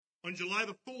On July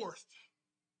the 4th,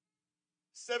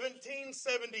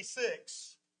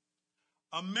 1776,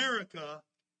 America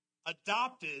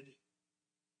adopted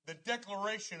the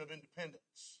Declaration of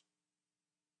Independence.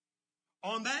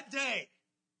 On that day,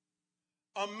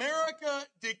 America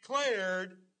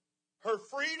declared her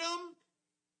freedom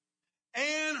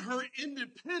and her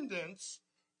independence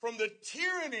from the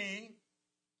tyranny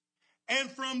and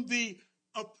from the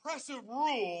oppressive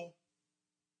rule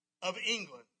of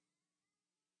England.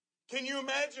 Can you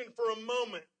imagine for a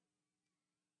moment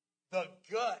the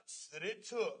guts that it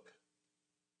took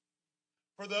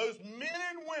for those men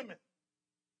and women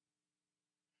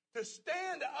to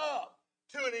stand up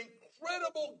to an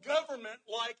incredible government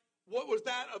like what was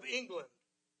that of England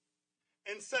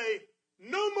and say,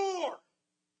 no more.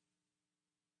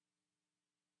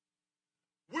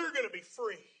 We're going to be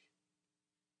free.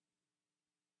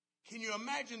 Can you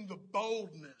imagine the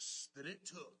boldness that it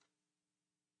took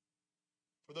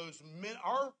for those men,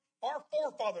 our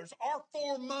forefathers, our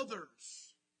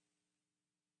foremothers,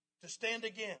 to stand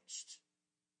against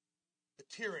the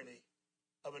tyranny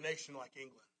of a nation like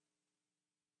England?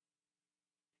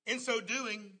 In so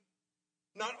doing,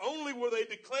 not only were they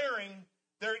declaring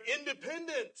their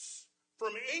independence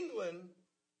from England,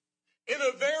 in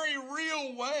a very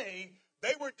real way,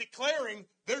 they were declaring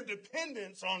their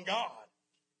dependence on God.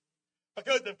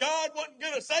 Because if God wasn't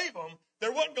going to save them,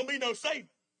 there wasn't going to be no saving.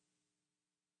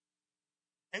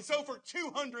 And so for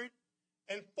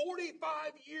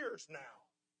 245 years now,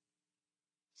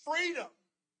 freedom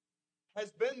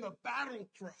has been the battle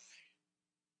cry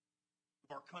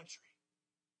of our country.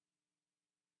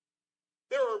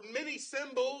 There are many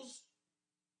symbols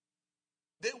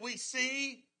that we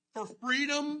see for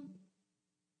freedom,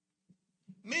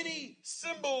 many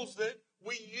symbols that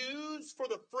we use for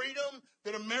the freedom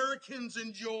that Americans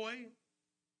enjoy.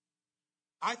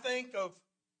 I think of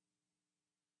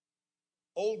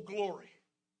Old Glory.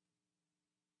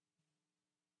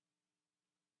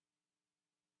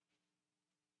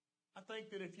 I think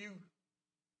that if you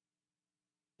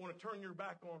want to turn your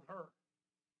back on her,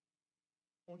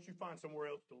 why don't you find somewhere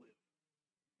else to live?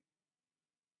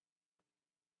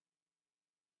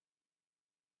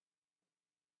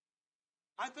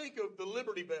 I think of the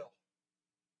Liberty Bell.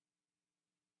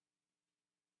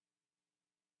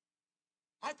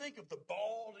 I think of the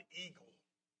bald eagle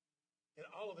in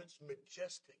all of its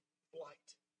majestic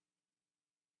flight.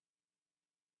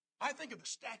 I think of the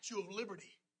Statue of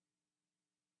Liberty.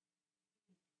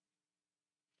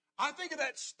 I think of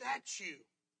that statue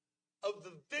of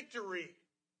the victory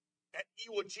at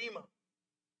Iwo Jima.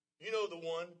 You know, the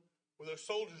one where the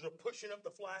soldiers are pushing up the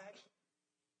flag.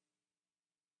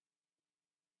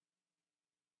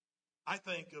 I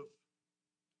think of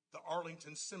the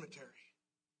Arlington Cemetery,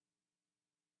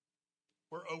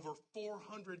 where over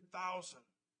 400,000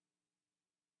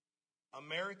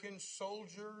 American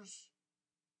soldiers,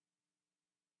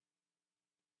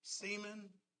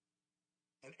 seamen,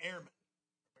 and airmen.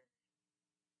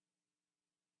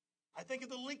 I think of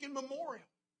the Lincoln Memorial.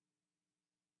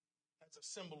 That's a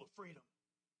symbol of freedom.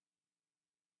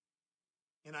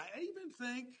 And I even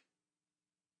think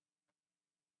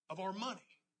of our money.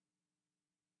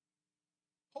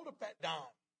 Hold up that dime.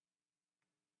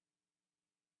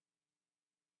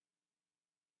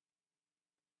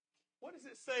 What does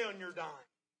it say on your dime?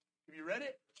 Have you read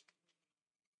it?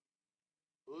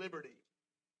 Liberty.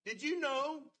 Did you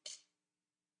know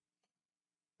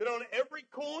that on every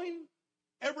coin,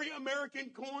 every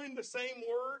American coin, the same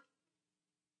word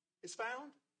is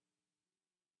found?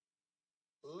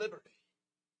 Liberty.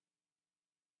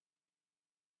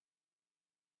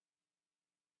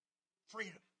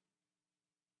 Freedom.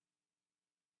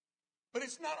 But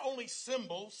it's not only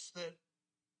symbols that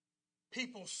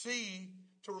people see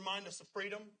to remind us of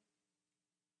freedom.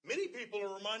 Many people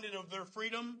are reminded of their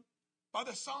freedom by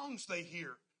the songs they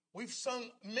hear. We've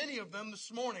sung many of them this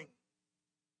morning.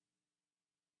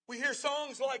 We hear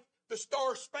songs like the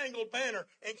Star Spangled Banner.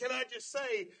 And can I just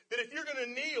say that if you're going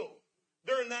to kneel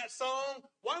during that song,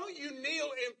 why don't you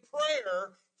kneel in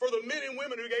prayer for the men and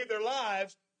women who gave their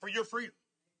lives for your freedom?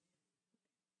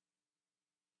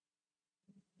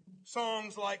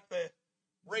 Songs like the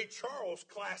Ray Charles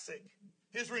classic,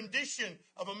 his rendition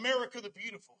of America the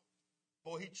Beautiful.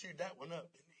 Boy, he chewed that one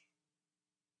up, didn't he?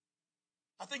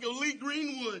 I think of Lee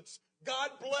Greenwood's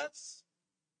God Bless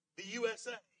the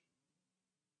USA.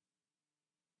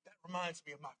 That reminds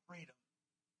me of my freedom.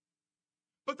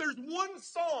 But there's one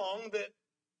song that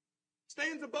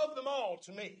stands above them all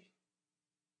to me.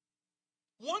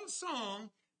 One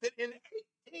song that in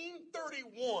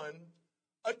 1831,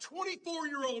 a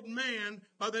 24-year-old man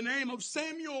by the name of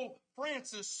Samuel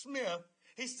Francis Smith,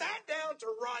 he sat down to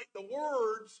write the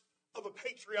words of a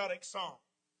patriotic song.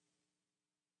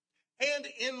 And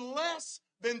in less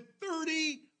than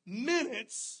 30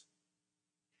 minutes,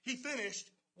 he finished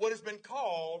what has been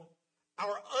called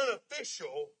our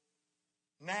unofficial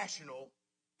national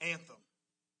anthem.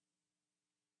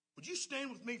 Would you stand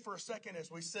with me for a second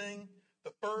as we sing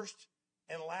the first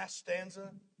and last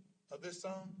stanza of this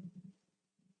song?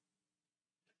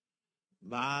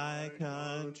 My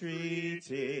country,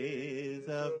 'tis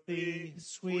of thee,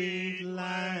 sweet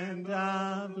land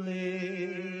of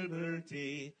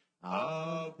liberty,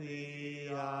 of thee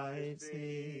I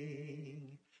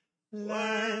sing.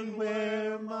 Land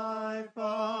where my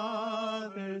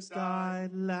fathers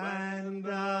died, land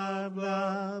of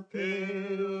the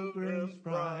Pilgrim's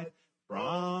bride,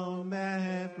 from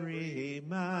every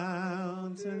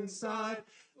mountainside,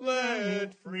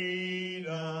 let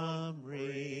freedom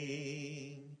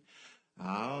ring.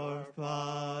 Our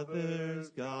fathers,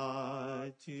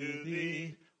 God, to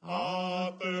thee,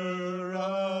 author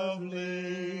of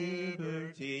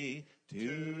liberty,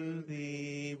 to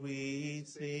thee we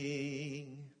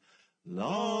sing.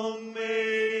 Long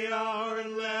may our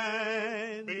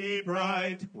land be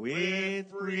bright with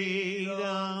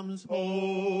freedom's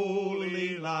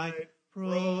holy light.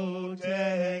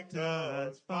 Protect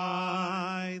us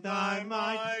by thy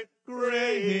might,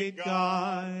 great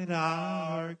God,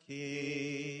 our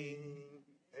King.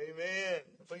 Amen.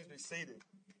 Please be seated.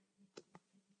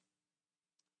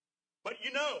 But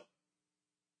you know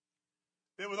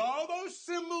that with all those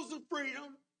symbols of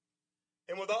freedom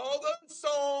and with all those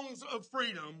songs of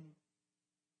freedom,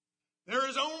 there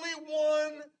is only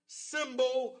one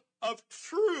symbol of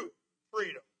true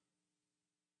freedom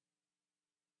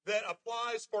that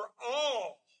applies for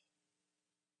all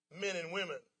men and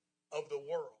women of the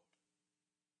world.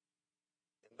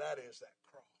 And that is that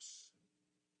cross.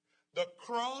 The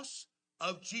cross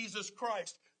of Jesus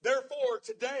Christ. Therefore,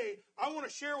 today, I want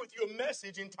to share with you a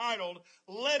message entitled,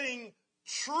 Letting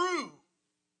True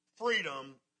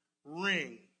Freedom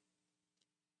Ring.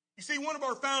 You see, one of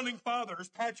our founding fathers,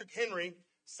 Patrick Henry,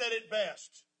 said it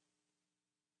best.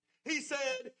 He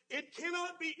said, it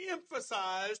cannot be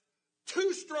emphasized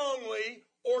too strongly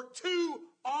or too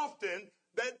often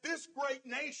that this great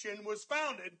nation was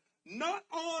founded not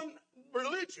on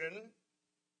religion,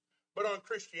 but on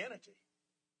Christianity.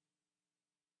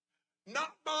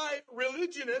 Not by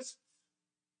religionists,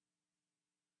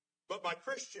 but by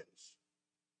Christians.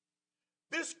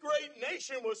 This great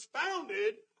nation was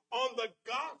founded on the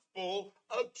gospel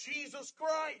of Jesus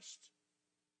Christ.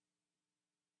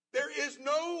 There is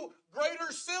no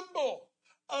greater symbol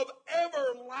of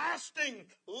everlasting,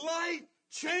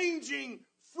 life-changing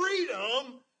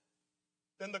freedom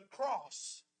than the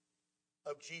cross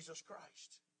of Jesus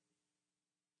Christ.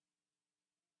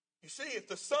 You see, if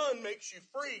the Son makes you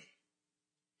free,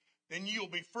 then you'll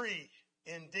be free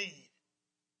indeed.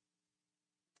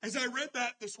 As I read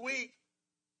that this week,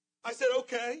 I said,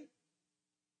 okay,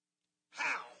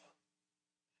 how?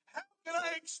 How can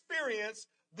I experience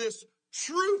this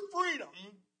true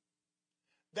freedom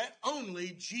that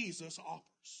only Jesus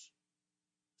offers?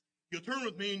 You'll turn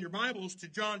with me in your Bibles to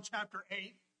John chapter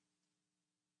 8.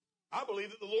 I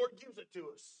believe that the Lord gives it to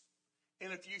us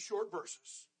in a few short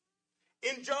verses.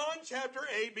 In John chapter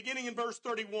 8, beginning in verse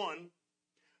 31,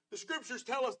 the scriptures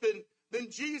tell us that then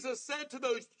Jesus said to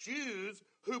those Jews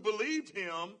who believed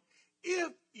him,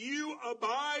 if you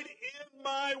abide in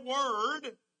my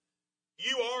word,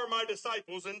 you are my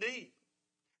disciples indeed.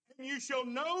 And you shall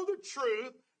know the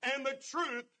truth, and the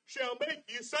truth shall make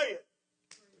you, say it,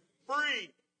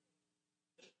 free.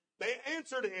 They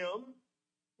answered him,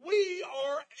 we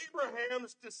are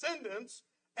Abraham's descendants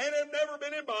and have never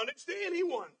been in bondage to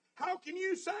anyone. How can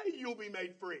you say you'll be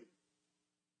made free?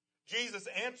 Jesus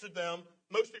answered them,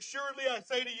 most assuredly I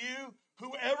say to you,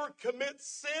 whoever commits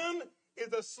sin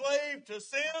is a slave to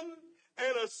sin,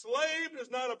 and a slave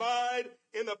does not abide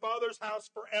in the Father's house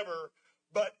forever,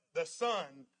 but the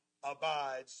Son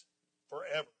abides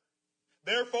forever.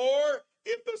 Therefore,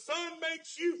 if the Son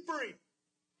makes you free,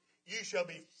 you shall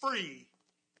be free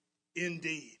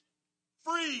indeed.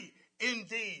 Free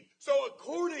indeed. So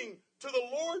according to the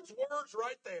Lord's words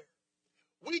right there,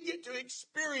 we get to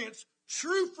experience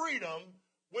true freedom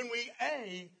when we,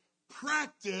 A,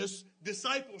 practice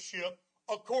discipleship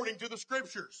according to the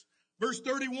scriptures. Verse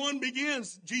 31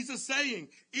 begins, Jesus saying,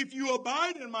 if you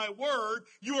abide in my word,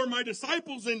 you are my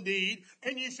disciples indeed,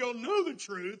 and you shall know the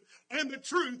truth, and the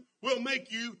truth will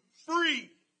make you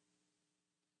free.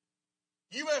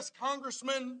 U.S.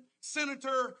 Congressman,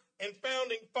 Senator, and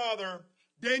Founding Father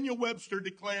Daniel Webster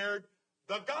declared,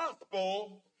 the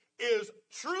gospel is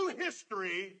true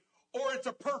history or it's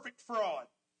a perfect fraud.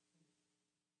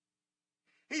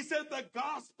 He said the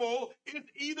gospel is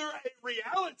either a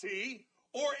reality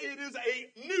or it is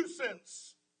a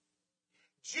nuisance.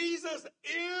 Jesus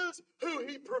is who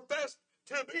he professed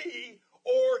to be,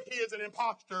 or he is an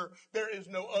imposter. There is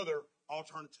no other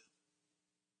alternative.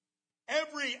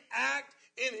 Every act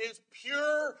in his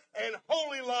pure and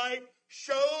holy life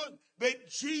showed that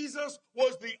Jesus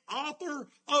was the author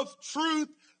of truth,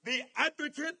 the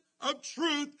advocate of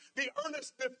truth, the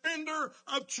earnest defender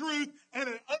of truth, and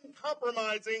an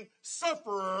uncompromising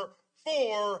sufferer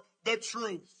for the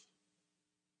truth.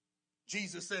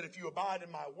 Jesus said, if you abide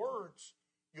in my words,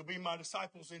 you'll be my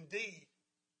disciples indeed.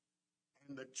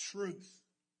 And the truth,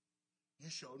 you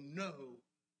shall know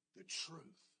the truth.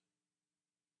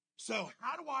 So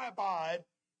how do I abide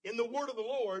in the word of the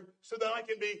Lord so that I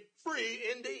can be free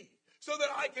indeed? So that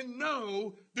I can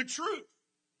know the truth?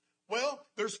 Well,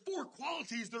 there's 4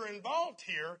 qualities that are involved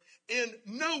here in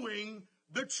knowing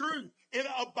the truth, in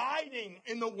abiding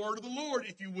in the word of the Lord,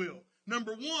 if you will.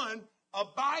 Number 1,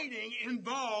 abiding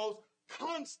involves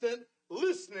constant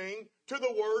listening to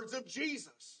the words of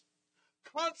Jesus.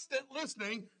 Constant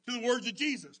listening to the words of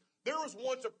Jesus. There was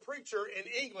once a preacher in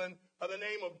England by the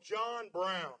name of John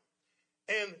Brown.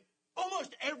 And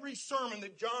almost every sermon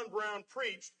that John Brown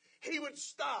preached, he would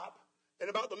stop in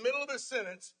about the middle of his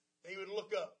sentence and he would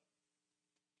look up.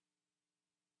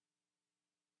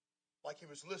 Like he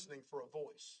was listening for a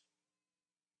voice.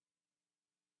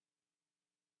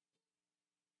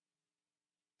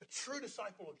 The true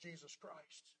disciple of Jesus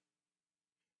Christ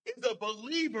is a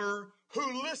believer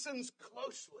who listens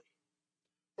closely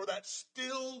for that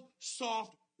still,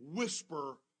 soft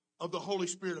whisper of the Holy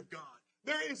Spirit of God.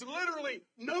 There is literally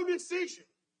no decision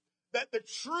that the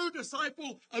true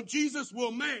disciple of Jesus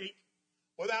will make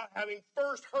without having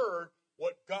first heard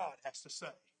what God has to say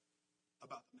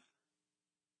about the matter.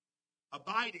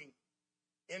 Abiding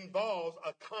involves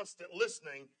a constant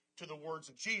listening to the words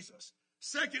of Jesus.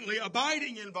 Secondly,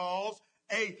 abiding involves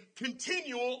a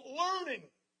continual learning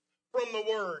from the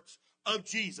words of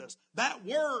Jesus. That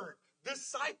word,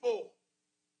 disciple,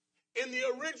 in the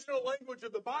original language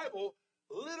of the Bible,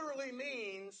 literally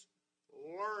means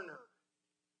learner.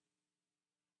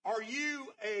 Are you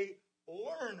a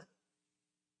learner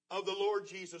of the Lord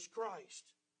Jesus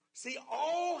Christ? See,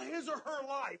 all his or her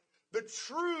life, the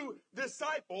true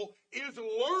disciple is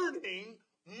learning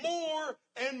more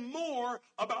and more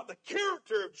about the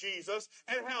character of Jesus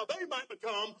and how they might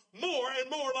become more and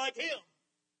more like him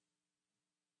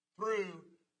through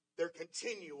their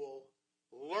continual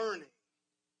learning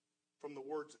from the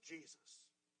words of Jesus.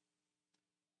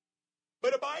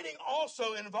 But abiding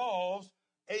also involves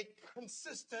a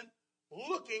consistent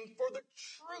looking for the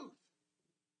truth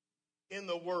in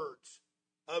the words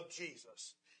of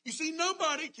Jesus. You see,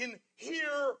 nobody can hear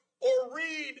or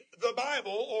read the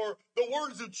Bible or the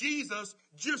words of Jesus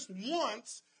just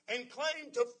once and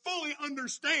claim to fully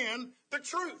understand the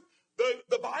truth.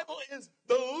 The Bible is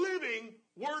the living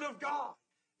Word of God.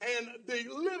 And the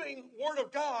living Word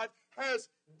of God has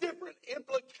different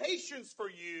implications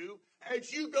for you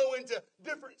as you go into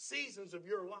different seasons of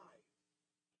your life.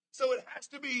 So it has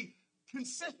to be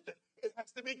consistent. It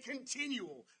has to be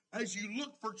continual as you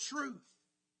look for truth.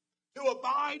 To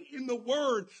abide in the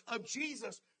word of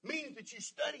Jesus means that you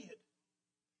study it.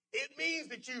 It means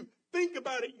that you think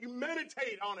about it, you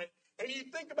meditate on it, and you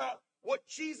think about what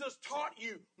Jesus taught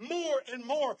you more and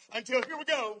more until, here we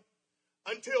go,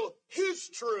 until his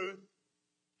truth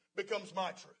becomes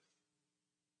my truth.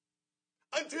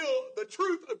 Until the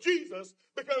truth of Jesus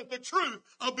becomes the truth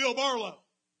of Bill Barlow.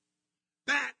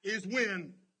 That is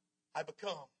when I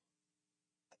become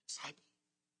a disciple.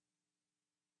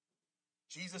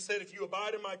 Jesus said, if you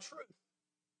abide in my truth,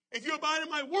 if you abide in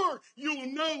my word, you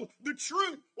will know the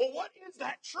truth. Well, what is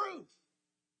that truth?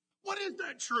 What is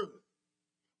that truth?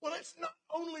 Well, it's not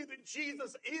only that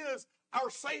Jesus is our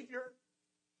Savior.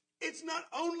 It's not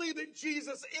only that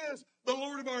Jesus is the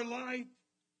Lord of our life,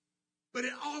 but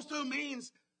it also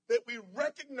means that we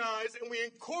recognize and we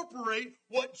incorporate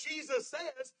what Jesus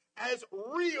says as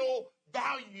real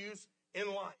values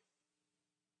in life.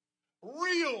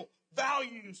 Real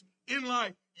values in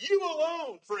life. You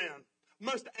alone, friend,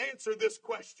 must answer this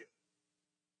question.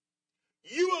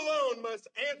 You alone must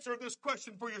answer this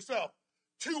question for yourself.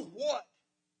 To what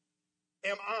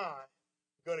am I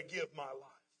going to give my life?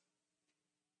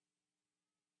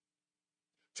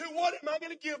 To what am I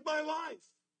going to give my life?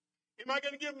 Am I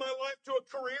going to give my life to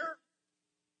a career?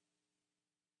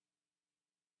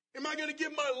 Am I going to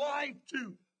give my life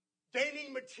to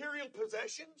gaining material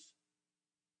possessions?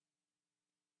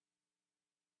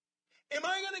 Am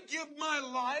I going to give my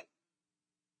life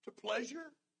to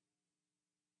pleasure?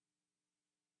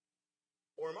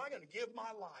 Or am I going to give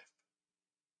my life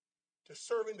to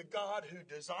serving the God who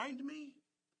designed me,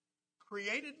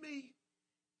 created me,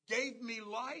 gave me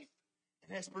life,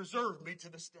 and has preserved me to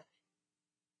this day?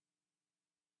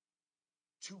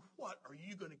 To what are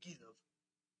you going to give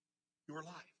your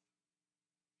life?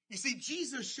 You see,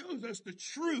 Jesus shows us the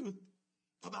truth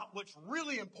about what's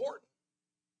really important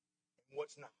and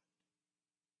what's not.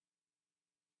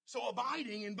 So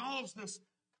abiding involves this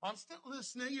constant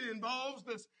listening. It involves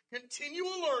this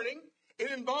continual learning.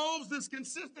 It involves this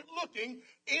consistent looking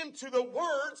into the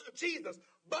words of Jesus.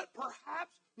 But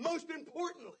perhaps most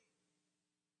importantly,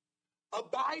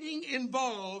 abiding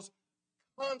involves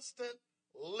constant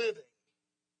living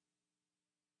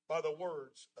by the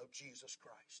words of Jesus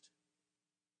Christ.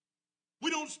 We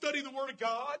don't study the Word of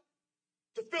God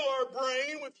to fill our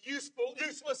brain with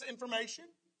useless information.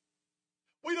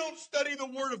 We don't study the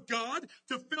Word of God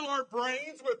to fill our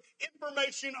brains with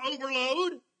information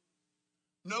overload.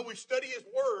 No, we study His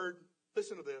Word,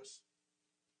 listen to this,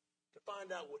 to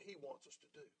find out what He wants us to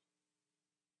do.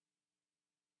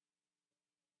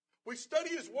 We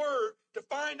study His Word to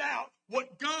find out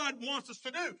what God wants us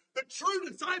to do. The true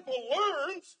disciple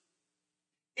learns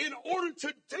in order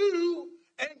to do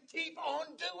and keep on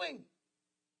doing.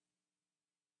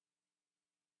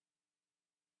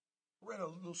 I read a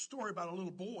little story about a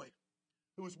little boy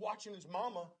who was watching his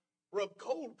mama rub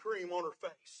cold cream on her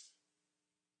face.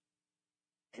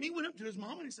 And he went up to his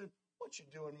mama and he said, "What you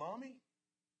doing, Mommy?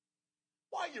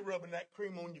 Why are you rubbing that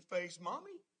cream on your face,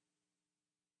 Mommy?"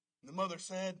 And the mother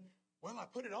said, "Well, I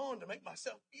put it on to make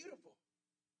myself beautiful."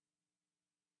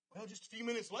 Well, just a few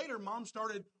minutes later, Mom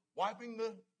started wiping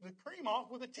the cream off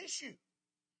with a tissue.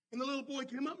 And the little boy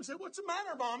came up and said, "What's the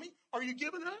matter, Mommy? Are you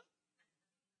giving up?"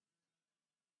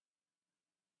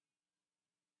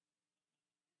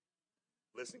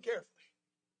 Listen carefully.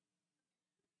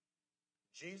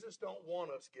 Jesus don't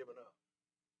want us giving up.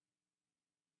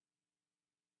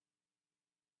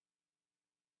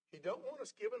 He don't want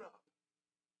us giving up.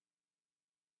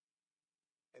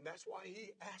 And that's why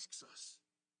He asks us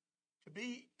to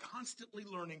be constantly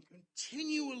learning,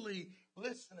 continually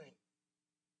listening,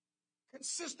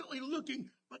 consistently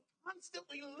looking, but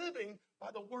constantly living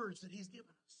by the words that He's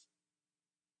given us.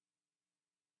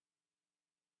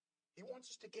 He wants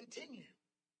us to continue.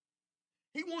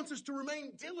 He wants us to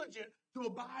remain diligent, to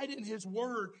abide in His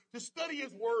Word, to study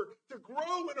His Word, to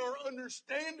grow in our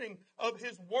understanding of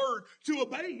His Word, to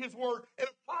obey His Word and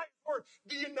apply His Word.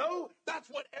 Do you know that's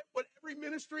what every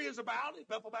ministry is about at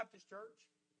Bethel Baptist Church?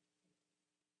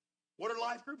 What are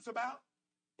life groups about?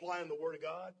 Applying the Word of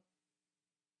God.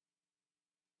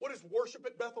 What is worship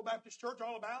at Bethel Baptist Church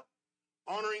all about?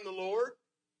 Honoring the Lord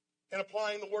and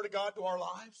applying the Word of God to our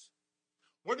lives.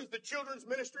 What is the children's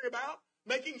ministry about?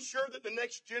 Making sure that the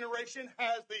next generation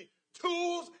has the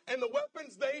tools and the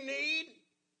weapons they need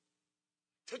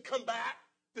to combat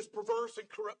this perverse and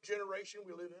corrupt generation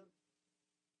we live in.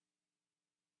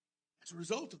 As a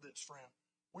result of this, friend,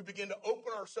 we begin to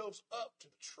open ourselves up to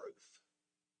the truth.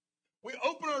 We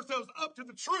open ourselves up to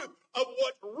the truth of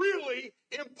what's really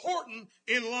important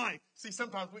in life. See,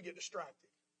 sometimes we get distracted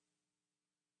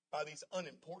by these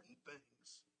unimportant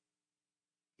things.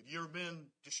 Have you ever been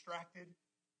distracted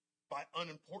by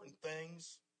unimportant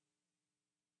things?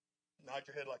 Nod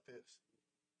your head like this,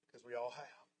 because we all have.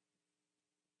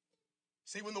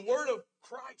 See, when the word of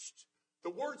Christ,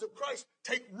 the words of Christ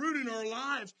take root in our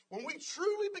lives, when we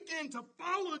truly begin to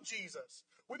follow Jesus,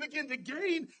 we begin to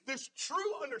gain this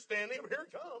true understanding of, here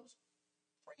it comes,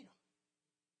 freedom.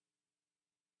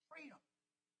 Freedom.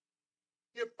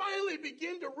 You finally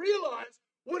begin to realize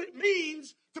what it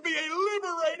means to be a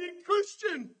liberated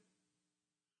Christian.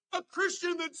 A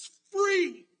Christian that's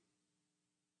free.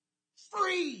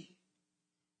 Free.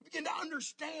 We begin to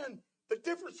understand the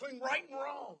difference between right and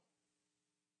wrong.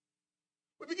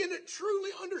 We begin to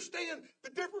truly understand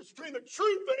the difference between the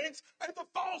true things and the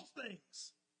false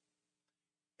things.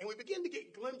 And we begin to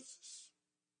get glimpses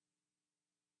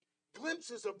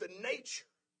of the nature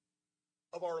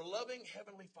of our loving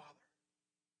Heavenly Father.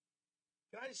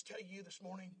 Can I just tell you this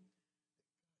morning,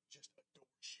 just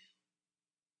adores you.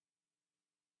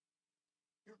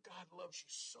 Your God loves you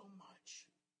so much.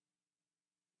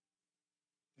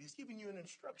 He's giving you an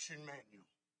instruction manual.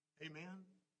 Amen?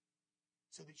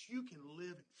 So that you can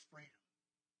live in freedom.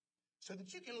 So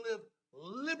that you can live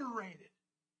liberated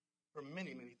from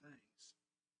many, many things.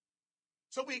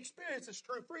 So we experience this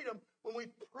true freedom when we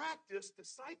practice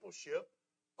discipleship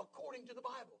according to the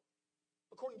Bible,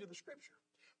 according to the Scripture.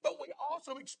 But we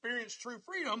also experience true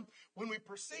freedom when we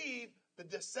perceive the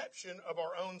deception of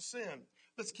our own sin.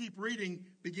 Let's keep reading,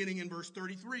 beginning in verse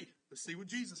 33. Let's see what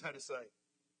Jesus had to say.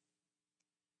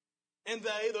 And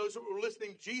they, those who were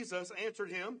listening to Jesus,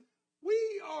 answered him,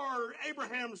 "We are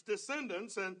Abraham's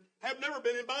descendants and have never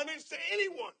been in bondage to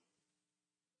anyone.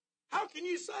 How can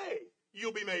you say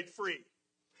you'll be made free?"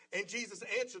 And Jesus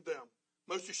answered them,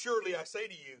 "Most assuredly I say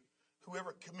to you,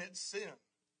 whoever commits sin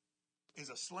is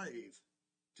a slave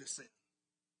to sin."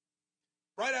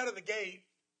 Right out of the gate,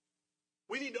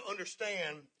 we need to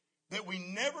understand that we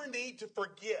never need to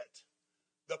forget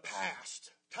the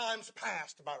past, times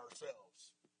past about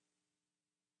ourselves.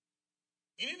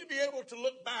 You need to be able to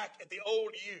look back at the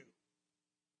old you.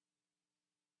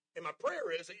 And my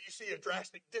prayer is that you see a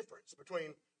drastic difference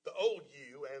between the old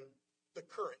you and the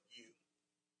current you.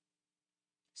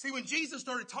 See, when Jesus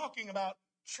started talking about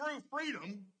true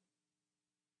freedom,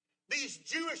 these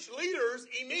Jewish leaders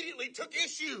immediately took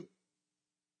issue.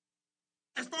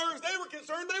 As far as they were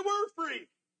concerned, they were free.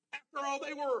 After all,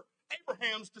 they were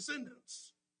Abraham's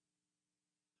descendants.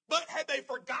 But had they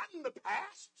forgotten the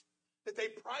past that they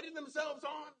prided themselves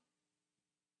on?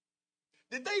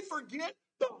 Did they forget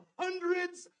the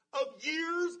hundreds of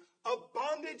years of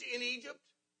bondage in Egypt?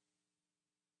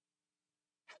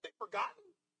 Had they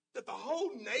forgotten that the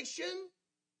whole nation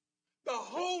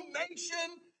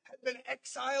had been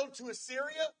exiled to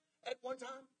Assyria at one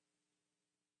time?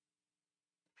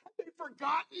 Had they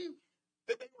forgotten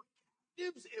that they were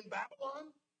captives in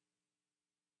Babylon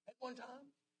at one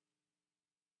time?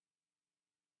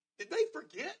 Did they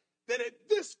forget that at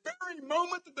this very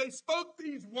moment that they spoke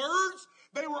these words,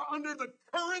 they were under the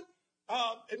current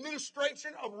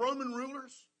administration of Roman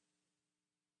rulers?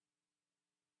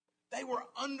 They were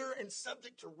under and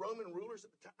subject to Roman rulers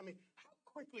at the time. I mean, how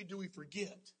quickly do we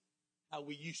forget how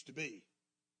we used to be?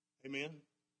 Amen?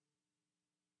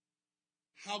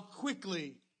 How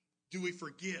quickly do we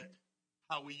forget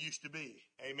how we used to be?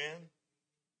 Amen?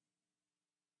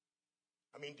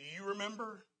 I mean, do you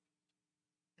remember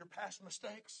your past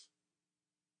mistakes?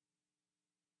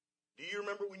 Do you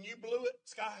remember when you blew it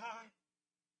sky high?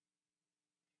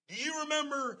 Do you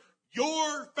remember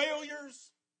your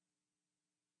failures?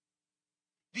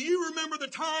 Do you remember the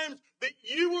times that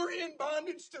you were in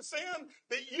bondage to sin,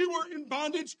 that you were in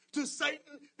bondage to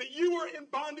Satan, that you were in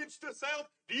bondage to self?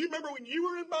 Do you remember when you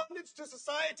were in bondage to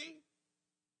society?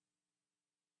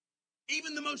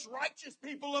 Even the most righteous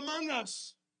people among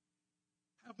us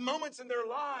have moments in their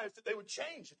lives that they would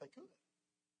change if they could.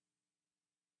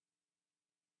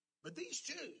 But these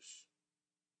Jews,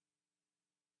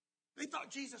 they thought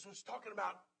Jesus was talking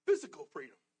about physical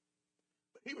freedom,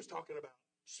 but he was talking about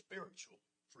spiritual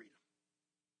freedom.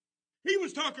 He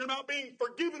was talking about being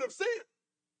forgiven of sin.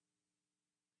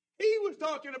 He was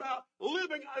talking about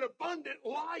living an abundant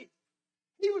life.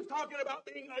 He was talking about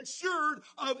being assured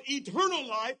of eternal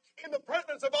life in the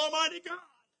presence of Almighty God.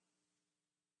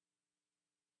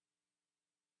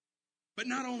 But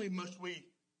not only must we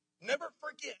never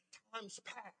forget times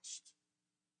past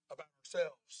about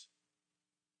ourselves,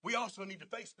 we also need to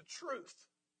face the truth.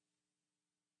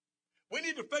 We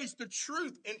need to face the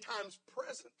truth in times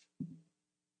present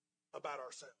about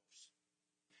ourselves.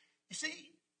 You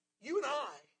see, you and I,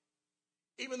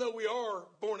 even though we are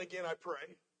born again, I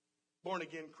pray, born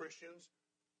again Christians,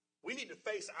 we need to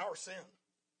face our sin.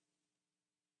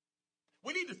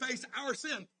 We need to face our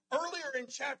sin. Earlier in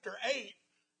chapter 8,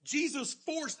 Jesus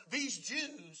forced these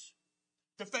Jews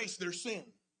to face their sin.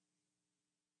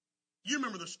 You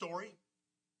remember the story.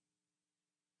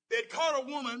 They had caught a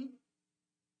woman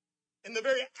in the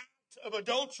very act of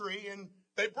adultery, and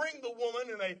they bring the woman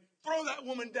and they throw that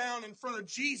woman down in front of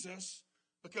Jesus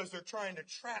because they're trying to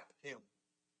trap him.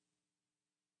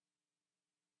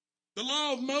 The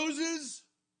law of Moses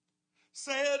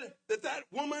said that that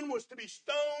woman was to be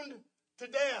stoned to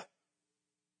death.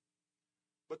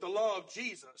 But the law of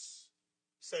Jesus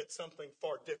said something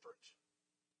far different.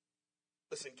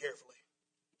 Listen carefully.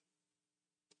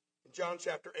 In John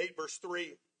chapter 8, verse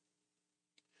 3,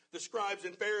 the scribes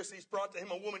and Pharisees brought to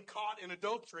him a woman caught in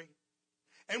adultery.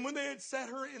 And when they had set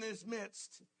her in his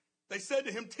midst, they said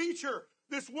to him, "Teacher,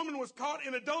 this woman was caught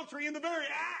in adultery in the very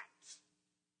act.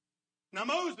 Now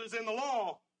Moses in the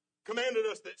law commanded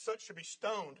us that such should be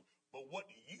stoned. But what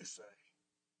do you say?"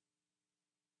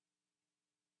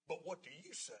 But what do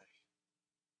you say?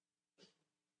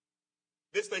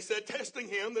 This they said, testing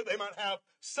him, that they might have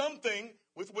something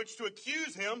with which to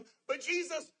accuse him. But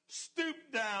Jesus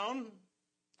stooped down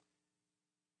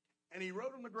and he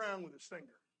wrote on the ground with his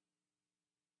finger,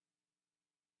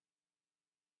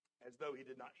 as though he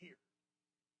did not hear.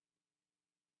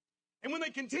 And when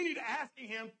they continued asking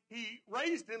him, he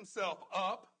raised himself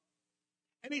up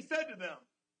and he said to them,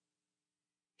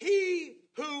 "He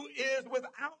who is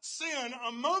without sin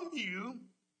among you,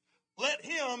 let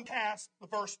him cast the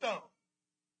first stone."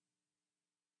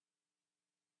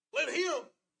 let him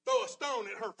throw a stone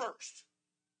at her first.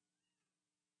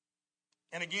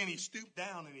 And again, he stooped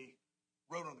down and he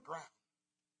wrote on the ground.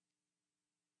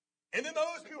 And then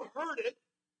those who heard it,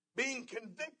 being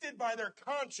convicted by their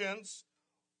conscience,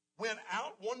 went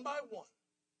out one by one,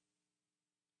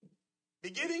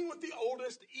 beginning with the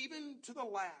oldest even to the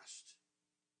last.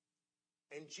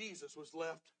 And Jesus was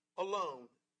left alone,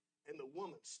 and the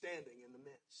woman standing in the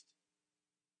midst.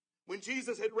 When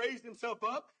Jesus had raised himself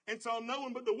up and saw no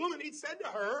one but the woman, he said to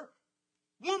her,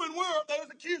 "Woman, where are those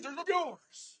accusers of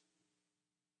yours?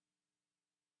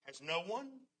 Has no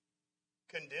one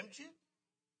condemned you?"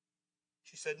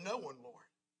 She said, "No one, Lord."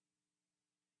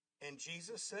 And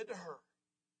Jesus said to her,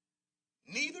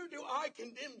 "Neither do I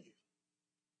condemn you.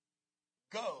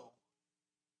 Go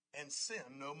and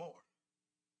sin no more."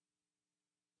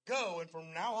 Go, and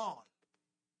from now on,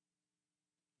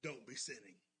 don't be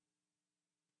sinning.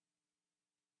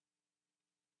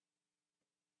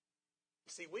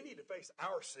 See, we need to face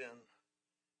our sin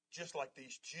just like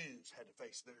these Jews had to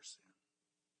face their sin.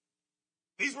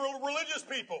 These were religious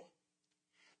people.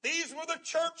 These were the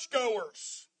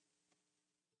churchgoers.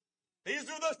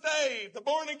 These were the saved, the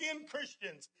born-again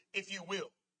Christians, if you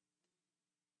will.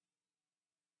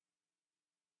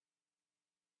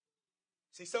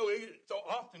 See, so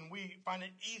often we find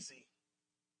it easy.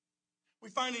 We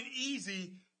find it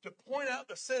easy to point out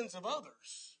the sins of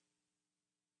others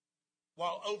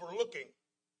while overlooking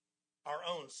our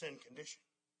own sin condition.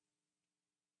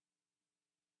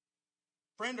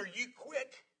 Friend, are you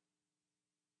quick?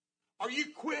 Are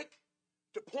you quick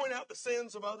to point out the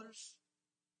sins of others?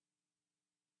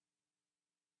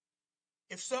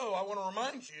 If so, I want to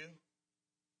remind you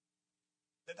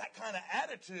that that kind of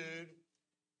attitude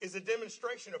is a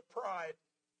demonstration of pride.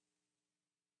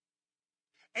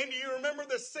 And do you remember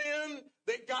the sin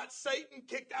that got Satan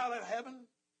kicked out of heaven?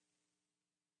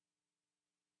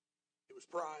 It was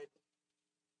pride.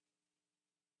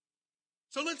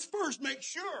 So let's first make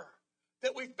sure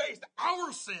that we face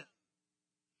our sin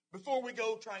before we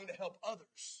go trying to help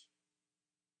others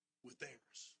with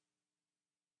theirs.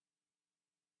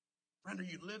 Friend, are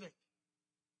you living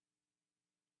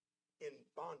in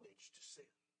bondage to sin?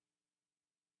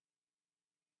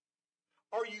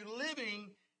 Are you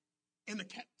living in the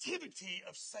captivity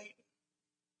of Satan?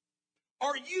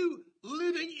 Are you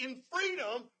living in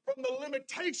freedom from the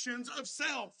limitations of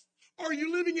self? Are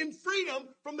you living in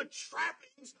freedom from the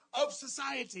trappings of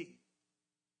society?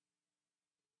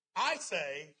 I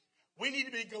say we need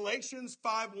to be Galatians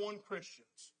 5:1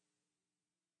 Christians.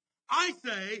 I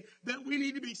say that we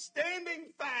need to be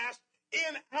standing fast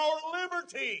in our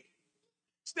liberty.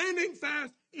 Standing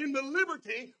fast in the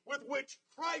liberty with which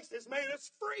Christ has made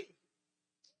us free.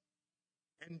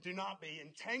 And do not be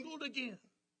entangled again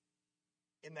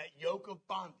in that yoke of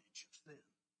bondage of sin.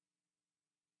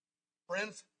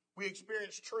 Friends, we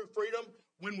experience true freedom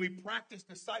when we practice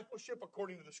discipleship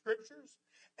according to the Scriptures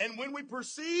and when we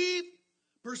perceive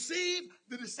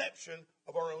the deception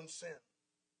of our own sin.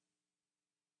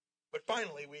 But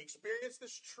finally, we experience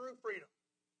this true freedom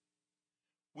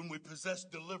when we possess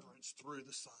deliverance through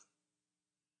the Son.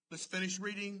 Let's finish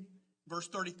reading verse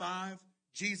 35.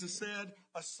 Jesus said,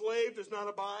 "A slave does not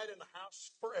abide in the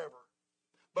house forever,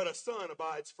 but a son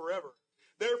abides forever.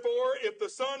 Therefore, if the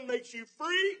Son makes you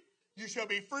free, you shall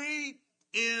be free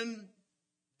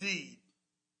indeed."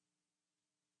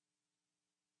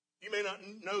 You may not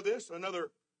know this,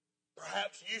 another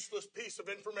perhaps useless piece of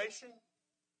information,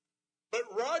 but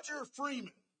Roger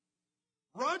Freeman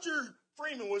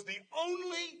was the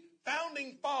only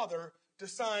founding father to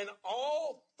sign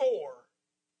all four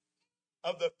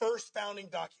of the first founding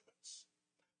documents: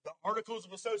 the Articles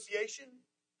of Association,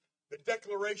 the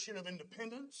Declaration of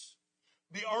Independence,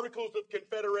 the Articles of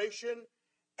Confederation,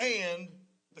 and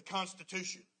the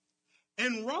Constitution.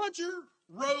 And Roger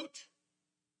wrote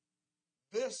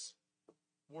this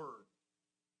word.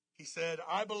 He said,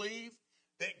 "I believe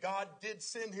that God did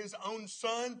send his own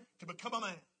Son to become a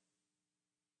man.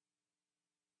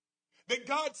 That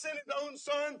God sent his own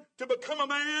Son to become a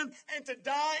man and to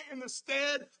die in the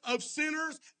stead of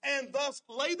sinners and thus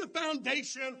lay the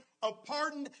foundation of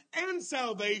pardon and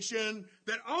salvation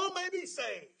that all may be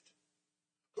saved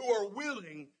who are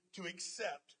willing to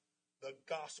accept the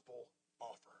gospel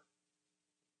offer."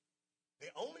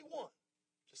 The only one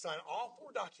to sign all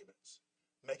four documents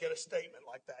making a statement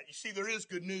like that. You see, there is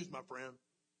good news, my friend.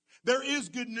 There is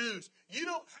good news. You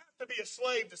don't have to be a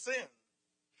slave to sin.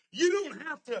 You don't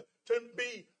have to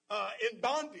be in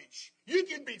bondage. You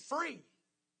can be free.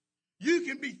 You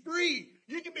can be free.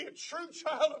 You can be a true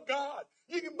child of God.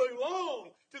 You can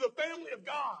belong to the family of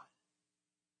God.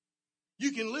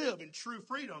 You can live in true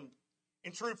freedom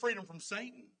from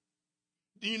Satan.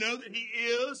 Do you know that he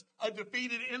is a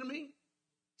defeated enemy?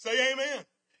 Say amen.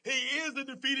 He is a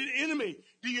defeated enemy.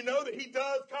 Do you know that he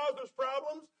does cause us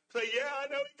problems? Say, yeah, I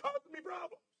know he causes me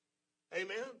problems.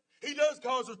 Amen. He does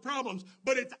cause us problems,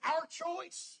 but it's our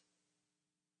choice.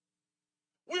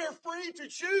 We are free to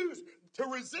choose to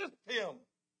resist him.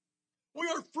 We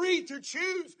are free to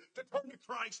choose to turn to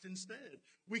Christ instead.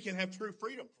 We can have true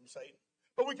freedom from Satan,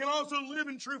 but we can also live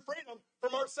in true freedom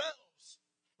from ourselves.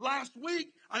 Last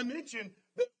week, I mentioned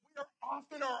that we are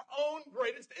often our own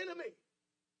greatest enemy.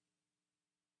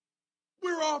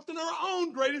 We're often our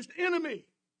own greatest enemy.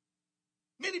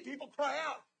 Many people cry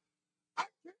out, I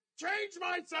can't change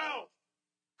myself.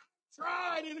 I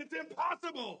tried and it's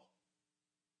impossible.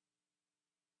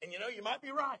 And you know, you might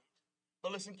be right,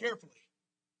 but listen carefully.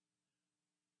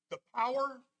 The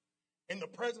power and the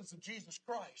presence of Jesus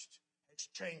Christ has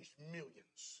changed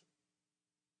millions.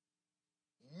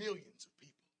 Millions of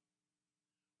people.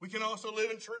 We can also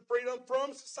live in true freedom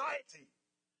from society.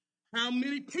 How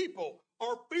many people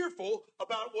are fearful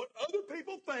about what other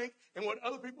people think and what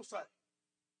other people say?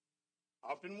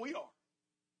 Often we are.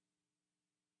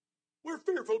 We're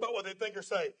fearful about what they think or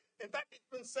say. In fact, it's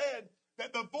been said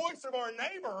that the voice of our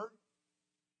neighbor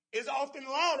is often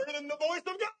louder than the voice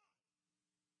of God.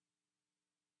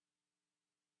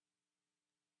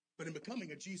 But in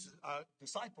becoming a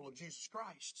disciple of Jesus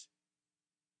Christ,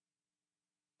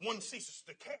 one ceases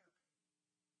to care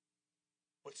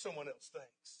what someone else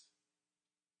thinks.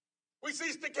 We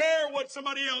cease to care what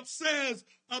somebody else says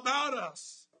about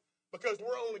us because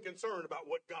we're only concerned about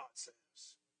what God says.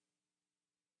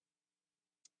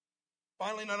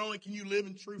 Finally, not only can you live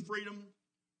in true freedom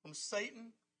from Satan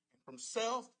and from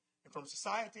self and from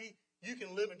society, you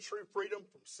can live in true freedom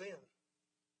from sin.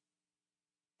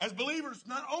 As believers,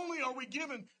 not only are we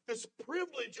given this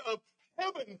privilege of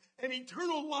heaven and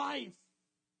eternal life,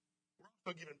 we're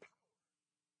also given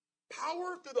power.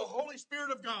 Power through the Holy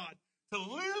Spirit of God to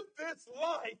live this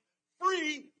life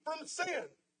free from sin.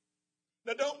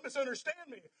 Now, don't misunderstand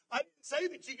me. I didn't say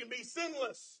that you can be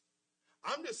sinless.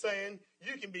 I'm just saying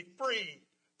you can be free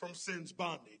from sin's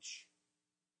bondage.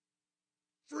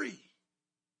 Free.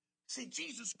 See,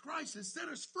 Jesus Christ has set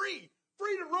us free.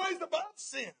 Free to rise above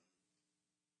sin.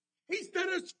 He set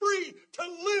us free to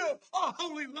live a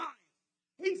holy life.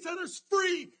 He set us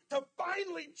free to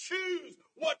finally choose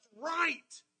what's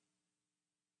right.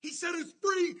 He set us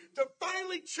free to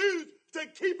finally choose to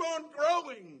keep on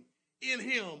growing in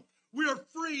him. We are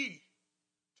free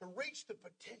to reach the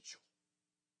potential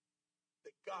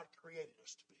that God created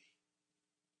us to be.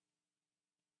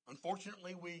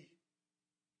 Unfortunately, we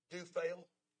do fail.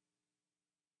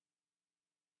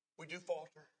 We do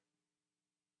falter.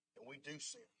 And we do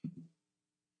sin.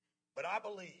 But I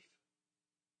believe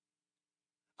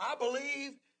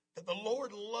that the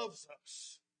Lord loves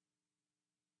us.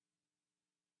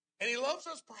 And he loves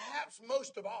us perhaps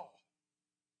most of all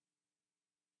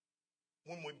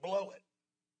when we blow it,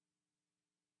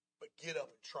 but get up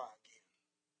and try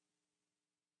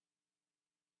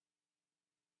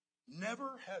again.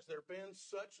 Never has there been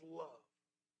such love.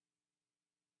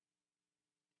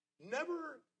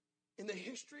 Never in the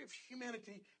history of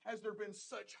humanity has there been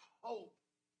such hope.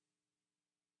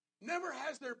 Never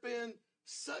has there been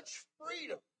such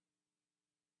freedom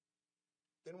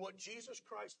than what Jesus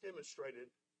Christ demonstrated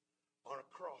on a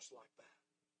cross like that.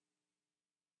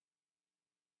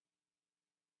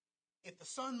 If the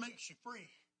Son makes you free,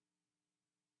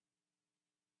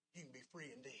 you can be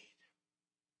free indeed.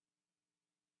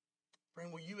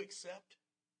 Friend, will you accept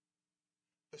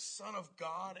the Son of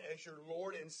God as your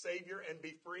Lord and Savior and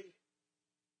be free?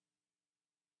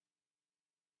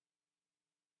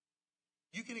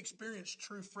 You can experience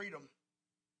true freedom.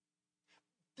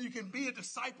 You can be a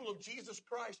disciple of Jesus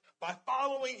Christ by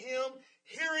following him,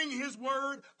 hearing his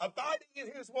word, abiding in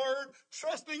his word,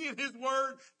 trusting in his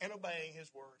word, and obeying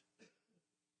his word.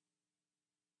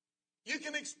 You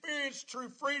can experience true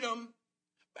freedom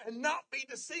and not be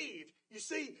deceived. You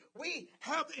see, we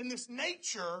have in this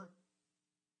nature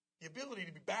the ability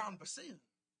to be bound by sin.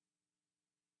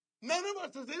 None of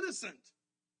us is innocent.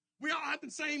 We all have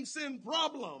the same sin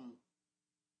problem.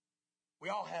 We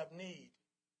all have need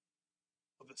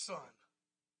of the Son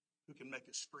who can make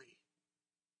us free.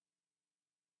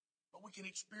 But we can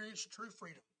experience true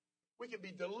freedom. We can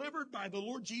be delivered by the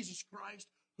Lord Jesus Christ,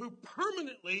 who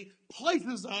permanently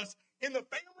places us in the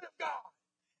family of God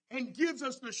and gives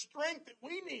us the strength that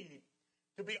we need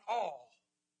to be all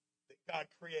that God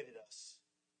created us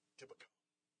to become.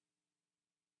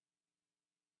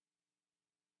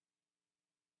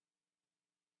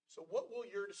 So what will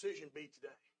your decision be today?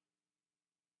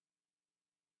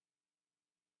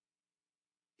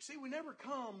 You see, we never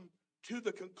come to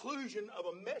the conclusion of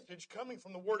a message coming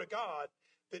from the Word of God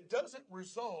that doesn't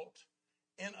result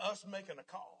in us making a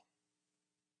call.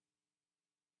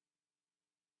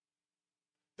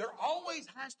 There always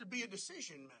has to be a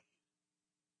decision made.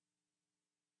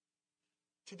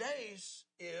 Today's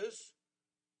is,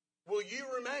 will you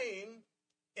remain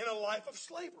in a life of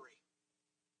slavery?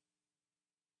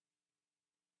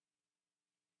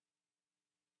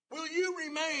 Will you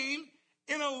remain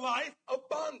in a life of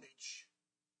bondage?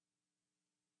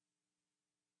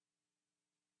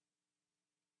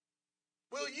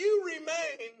 Will you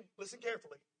remain, listen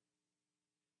carefully,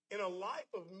 in a life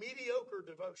of mediocre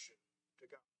devotion to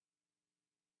God?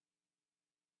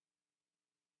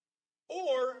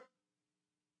 Or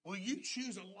will you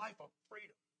choose a life of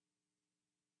freedom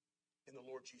in the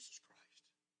Lord Jesus Christ?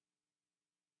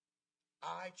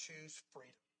 I choose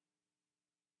freedom.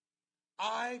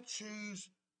 I choose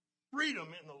freedom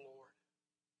in the Lord.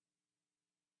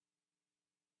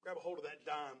 Grab a hold of that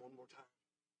dime one more time.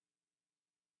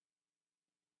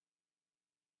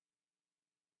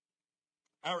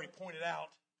 I already pointed out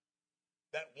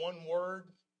that one word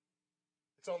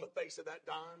that's on the face of that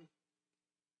dime.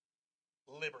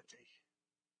 Liberty.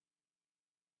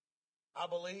 I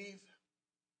believe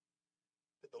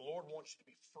that the Lord wants you to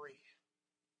be free.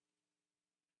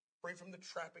 Free from the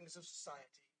trappings of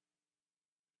society.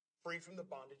 Free from the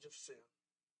bondage of sin.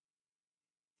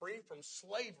 Free from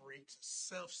slavery to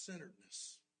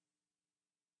self-centeredness.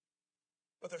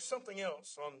 But there's something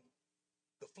else on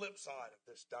the flip side of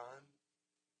this dime.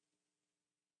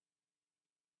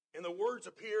 And the words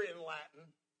appear in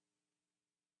Latin.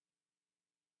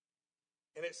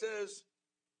 And it says,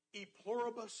 e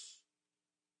pluribus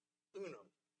unum.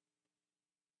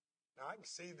 Now, I can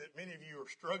see that many of you are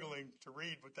struggling to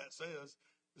read what that says.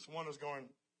 This one is going,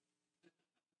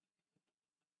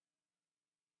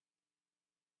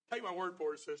 take my word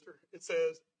for it, sister. It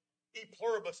says, e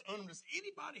pluribus unum. Does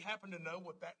anybody happen to know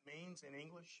what that means in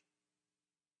English?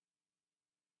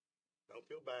 Don't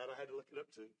feel bad. I had to look it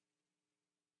up too.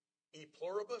 E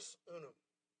pluribus unum.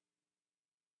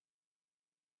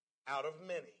 Out of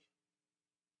many. One.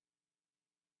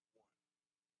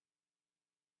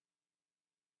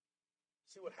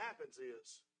 See, what happens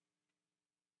is,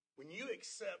 when you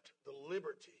accept the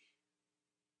liberty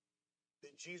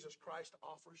that Jesus Christ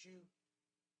offers you,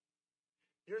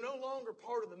 you're no longer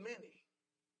part of the many.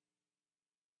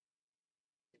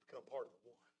 You become part of the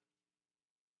one.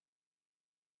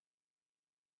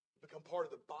 You become part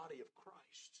of the body of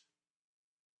Christ.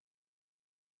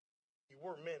 You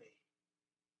were many.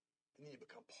 And then you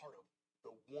become part of the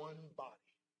one body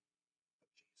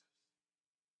of Jesus.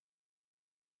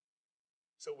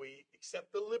 So we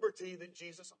accept the liberty that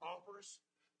Jesus offers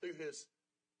through his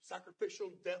sacrificial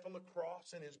death on the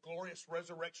cross and his glorious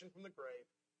resurrection from the grave.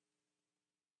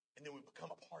 And then we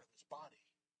become a part of his body.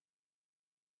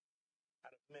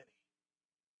 Out of many.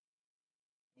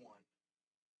 One.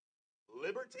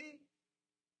 Liberty,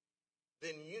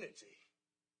 then unity.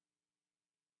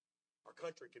 Our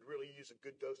country could really use a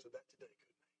good dose of that today, couldn't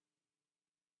they?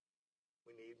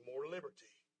 We need more liberty.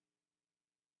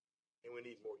 And we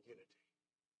need more unity.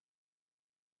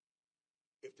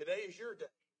 If today is your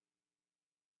day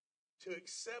to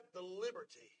accept the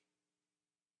liberty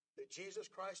that Jesus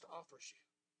Christ offers you,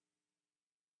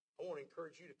 I want to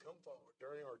encourage you to come forward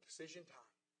during our decision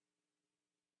time.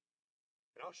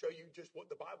 And I'll show you just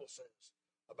what the Bible says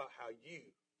about how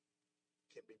you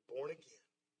can be born again,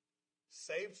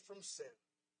 saved from sin,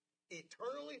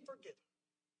 eternally forgiven,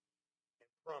 and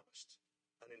promised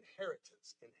an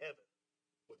inheritance in heaven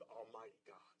with Almighty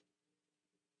God.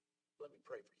 Let me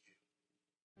pray for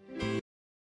you.